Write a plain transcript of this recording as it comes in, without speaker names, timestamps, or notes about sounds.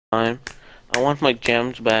time. I want my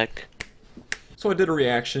gems back. So I did a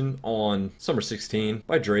reaction on Summer 16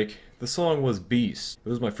 by Drake. The song was Beast. It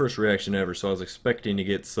was my first reaction ever, so I was expecting to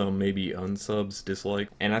get some maybe unsubs,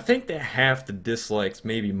 dislikes. And I think that half the dislikes,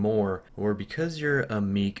 maybe more, were because you're a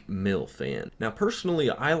Meek Mill fan. Now personally,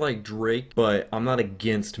 I like Drake, but I'm not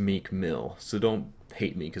against Meek Mill, so don't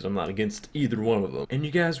hate me because I'm not against either one of them. And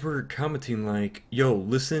you guys were commenting like, yo,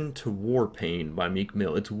 listen to War Pain by Meek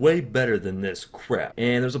Mill. It's way better than this crap.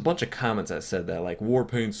 And there's a bunch of comments that said that, like, War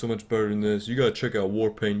Pain's so much better than this. You gotta check out War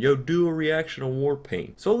Pain. Yo, do a reaction on War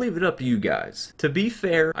Pain. So I'll leave it up to you guys. To be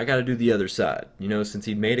fair, I gotta do the other side. You know, since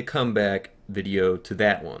he made a comeback video to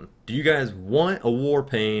that one. Do you guys want a War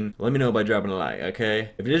Pain? Let me know by dropping a like,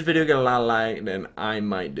 okay? If this video got a lot of like, then I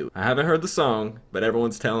might do it. I haven't heard the song, but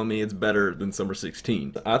everyone's telling me it's better than Summer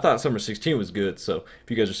 16. I thought Summer 16 was good, so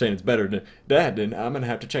if you guys are saying it's better than that, then I'm gonna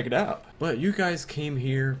have to check it out. But you guys came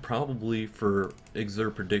here probably for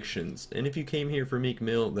Exert predictions, and if you came here for Meek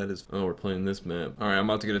Mill, that is... Oh, we're playing this map. Alright, I'm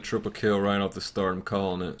about to get a triple kill right off the start. I'm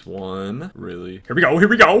calling it. One. Really? Here we go, here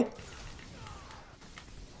we go!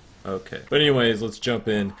 Okay. But anyways, let's jump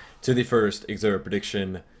in to the first Exert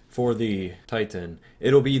prediction for the Titan.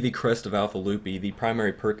 It'll be the Crest of Alpha Loopy. The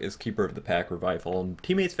primary perk is Keeper of the Pack Revival.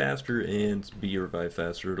 Teammates faster and be revived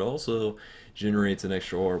faster. It also generates an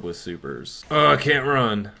extra orb with supers. Oh, I can't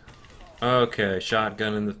run. Okay,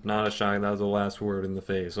 shotgun in the... Not a shotgun, that was the last word in the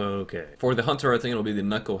face. Okay. For the Hunter, I think it'll be the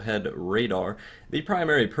Knucklehead Radar. The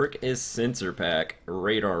primary perk is Sensor Pack.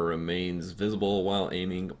 Radar remains visible while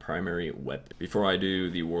aiming primary weapon. Before I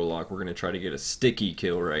do the Warlock, we're going to try to get a sticky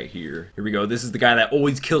kill right here. Here we go. This is the guy that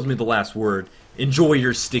always kills me the last word. Enjoy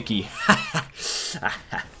your sticky.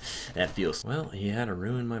 That feels... Well, he had to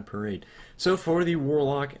ruin my parade. So for the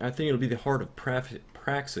Warlock, I think it'll be the Heart of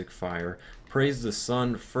Praxic Fire. Praise the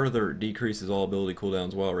Sun further decreases all ability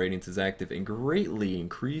cooldowns while Radiance is active and greatly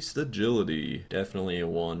increased agility. Definitely a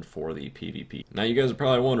one for the PvP. Now you guys are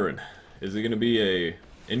probably wondering, is it going to be a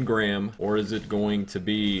engram or is it going to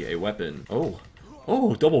be a weapon?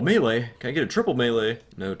 Oh, double melee. Can I get a triple melee?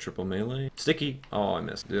 No triple melee. Sticky. Oh, I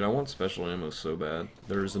missed. Dude, I want special ammo so bad.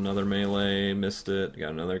 There's another melee. Missed it.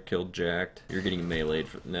 Got another kill jacked. You're getting meleeed.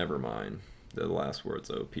 Never mind. The last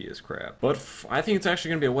word's OP is crap. But I think it's actually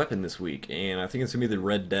going to be a weapon this week, and I think it's going to be the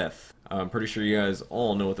Red Death. I'm pretty sure you guys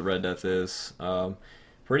all know what the Red Death is.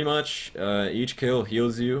 Pretty much, each kill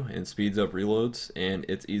heals you and speeds up reloads, and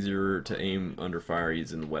it's easier to aim under fire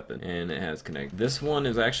using the weapon, and it has connect. This one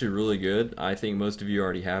is actually really good. I think most of you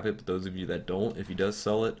already have it, but those of you that don't, if he does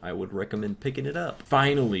sell it, I would recommend picking it up.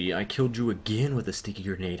 Finally, I killed you again with a sticky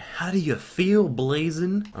grenade. How do you feel,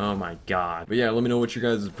 Blazin'? Oh my god. But yeah, let me know what your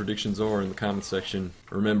guys' predictions are in the comment section.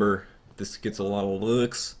 Remember, this gets a lot of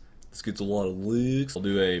looks. I'll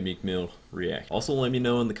do a Meek Mill react. Also, let me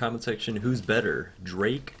know in the comment section who's better,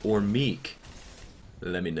 Drake or Meek.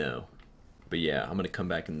 Let me know. But yeah, I'm gonna come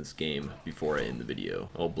back in this game before I end the video.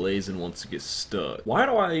 Oh, Blazin' wants to get stuck. Why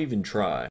do I even try?